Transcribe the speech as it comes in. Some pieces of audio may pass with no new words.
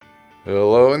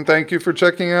Hello, and thank you for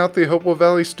checking out the Hopewell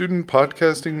Valley Student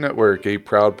Podcasting Network, a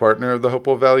proud partner of the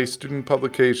Hopewell Valley Student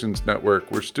Publications Network,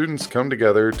 where students come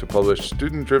together to publish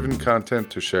student-driven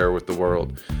content to share with the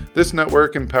world. This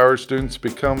network empowers students to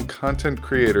become content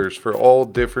creators for all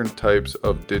different types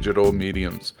of digital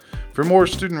mediums. For more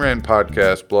student-ran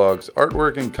podcasts, blogs,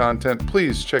 artwork, and content,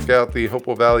 please check out the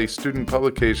Hopewell Valley Student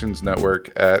Publications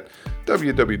Network at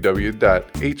www.hvspn.com.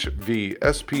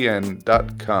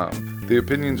 The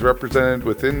opinions represented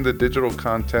within the digital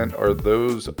content are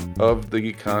those of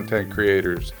the content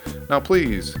creators. Now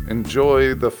please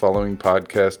enjoy the following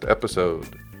podcast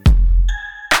episode.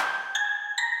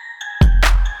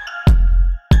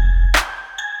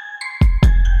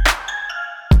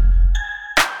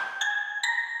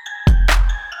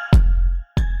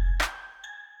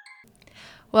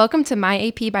 Welcome to my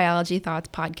AP Biology Thoughts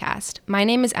podcast. My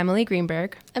name is Emily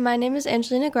Greenberg. And my name is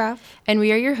Angelina Graf. And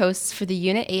we are your hosts for the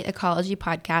Unit 8 Ecology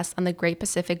podcast on the Great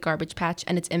Pacific Garbage Patch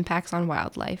and its impacts on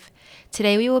wildlife.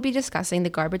 Today we will be discussing the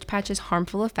garbage patch's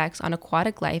harmful effects on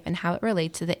aquatic life and how it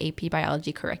relates to the AP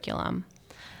Biology curriculum.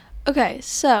 Okay,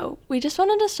 so we just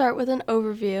wanted to start with an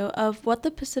overview of what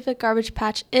the Pacific Garbage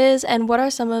Patch is and what are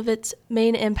some of its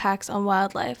main impacts on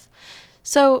wildlife.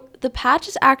 So the patch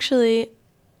is actually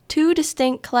two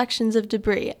distinct collections of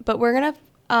debris, but we're going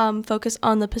to focus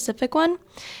on the Pacific one.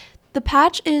 The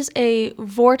patch is a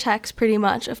vortex, pretty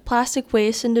much, of plastic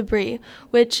waste and debris,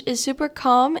 which is super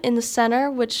calm in the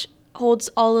center, which holds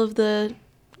all of the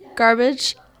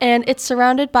garbage, and it's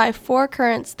surrounded by four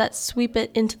currents that sweep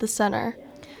it into the center.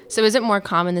 So is it more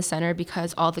calm in the center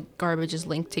because all the garbage is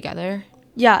linked together?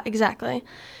 Yeah, exactly.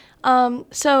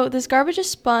 So this garbage is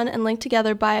spun and linked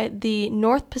together by the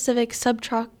North Pacific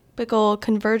Subtropical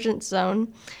Convergence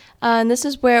Zone, and this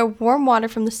is where warm water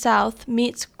from the south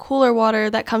meets cooler water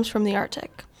that comes from the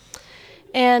Arctic.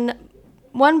 And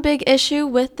one big issue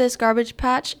with this garbage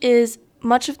patch is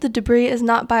much of the debris is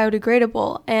not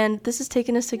biodegradable, and this has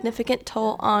taken a significant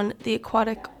toll on the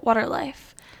aquatic water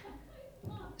life.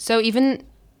 So even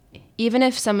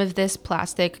if some of this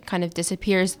plastic kind of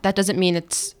disappears, that doesn't mean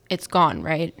it's gone,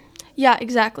 right? Yeah,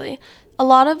 exactly. A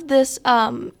lot of this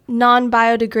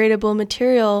non-biodegradable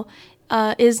material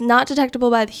is not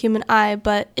detectable by the human eye,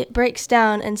 but it breaks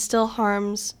down and still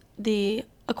harms the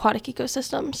aquatic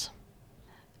ecosystems.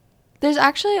 There's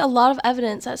actually a lot of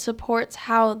evidence that supports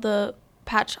how the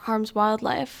patch harms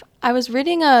wildlife. I was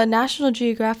reading a National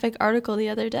Geographic article the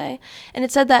other day, and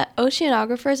it said that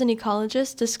oceanographers and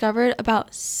ecologists discovered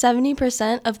about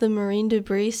 70% of the marine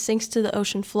debris sinks to the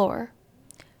ocean floor.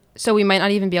 So we might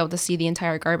not even be able to see the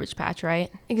entire garbage patch, right?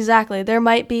 Exactly. There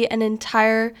might be an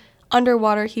entire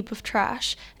underwater heap of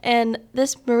trash, and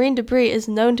this marine debris is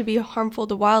known to be harmful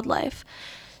to wildlife.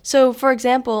 So, for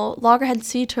example, loggerhead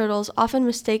sea turtles often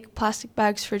mistake plastic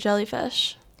bags for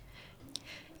jellyfish.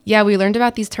 Yeah, we learned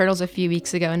about these turtles a few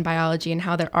weeks ago in biology and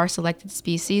how there are selected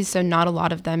species, so not a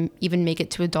lot of them even make it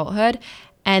to adulthood.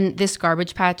 And this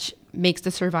garbage patch makes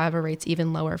the survival rates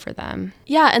even lower for them.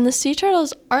 Yeah, and the sea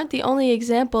turtles aren't the only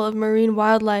example of marine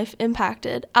wildlife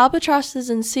impacted. Albatrosses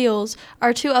and seals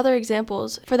are two other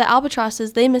examples. For the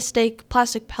albatrosses, they mistake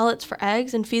plastic pellets for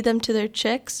eggs and feed them to their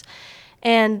chicks,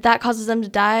 and that causes them to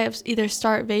die of either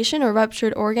starvation or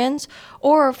ruptured organs.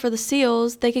 Or for the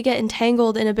seals, they could get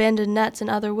entangled in abandoned nets and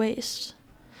other waste.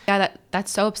 Yeah,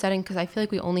 that's so upsetting because I feel like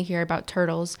we only hear about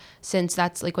turtles since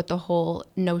that's like what the whole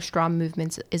No Straw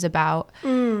movement is about.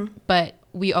 But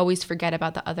we always forget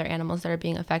about the other animals that are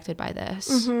being affected by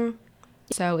this. Mm-hmm.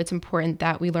 So it's important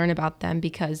that we learn about them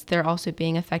because they're also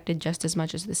being affected just as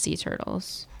much as the sea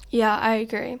turtles. Yeah, I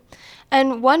agree.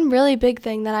 And one really big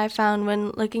thing that I found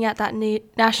when looking at that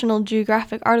National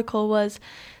Geographic article was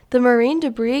the marine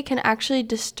debris can actually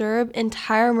disturb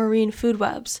entire marine food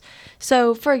webs.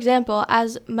 So, for example,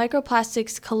 as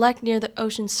microplastics collect near the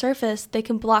ocean's surface, they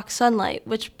can block sunlight,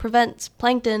 which prevents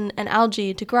plankton and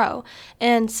algae to grow.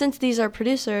 And since these are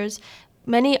producers,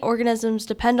 many organisms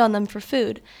depend on them for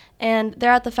food, and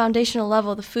they're at the foundational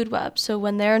level of the food web. So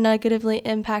when they're negatively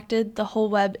impacted, the whole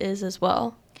web is as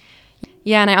well.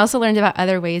 Yeah, and I also learned about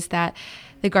other ways that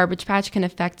the garbage patch can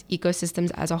affect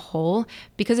ecosystems as a whole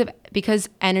because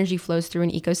energy flows through an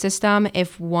ecosystem.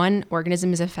 If one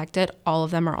organism is affected, all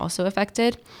of them are also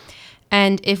affected.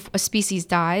 And if a species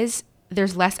dies,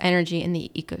 there's less energy in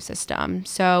the ecosystem.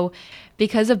 So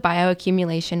because of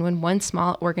bioaccumulation, when one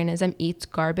small organism eats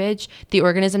garbage, the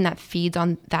organism that feeds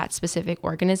on that specific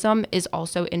organism is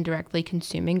also indirectly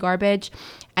consuming garbage,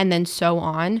 and then so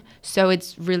on. So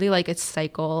it's really like a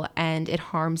cycle, and it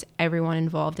harms everyone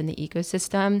involved in the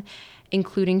ecosystem,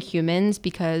 including humans,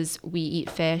 because we eat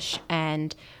fish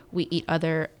and we eat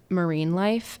other marine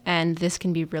life, and this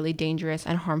can be really dangerous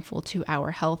and harmful to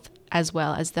our health as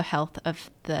well as the health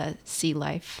of the sea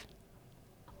life.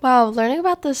 Wow, learning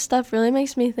about this stuff really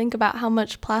makes me think about how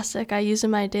much plastic I use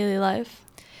in my daily life.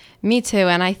 Me too,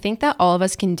 and I think that all of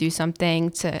us can do something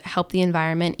to help the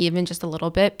environment, even just a little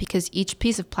bit, because each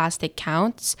piece of plastic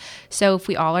counts. So if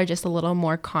we all are just a little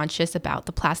more conscious about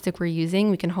the plastic we're using,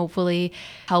 we can hopefully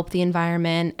help the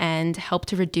environment and help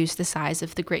to reduce the size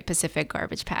of the Great Pacific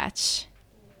Garbage Patch.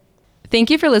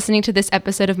 Thank you for listening to this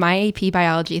episode of My AP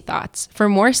Biology Thoughts. For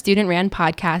more student-ran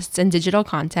podcasts and digital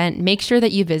content, make sure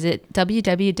that you visit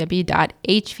www.hvspn.com.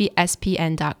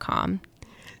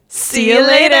 See you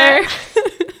later!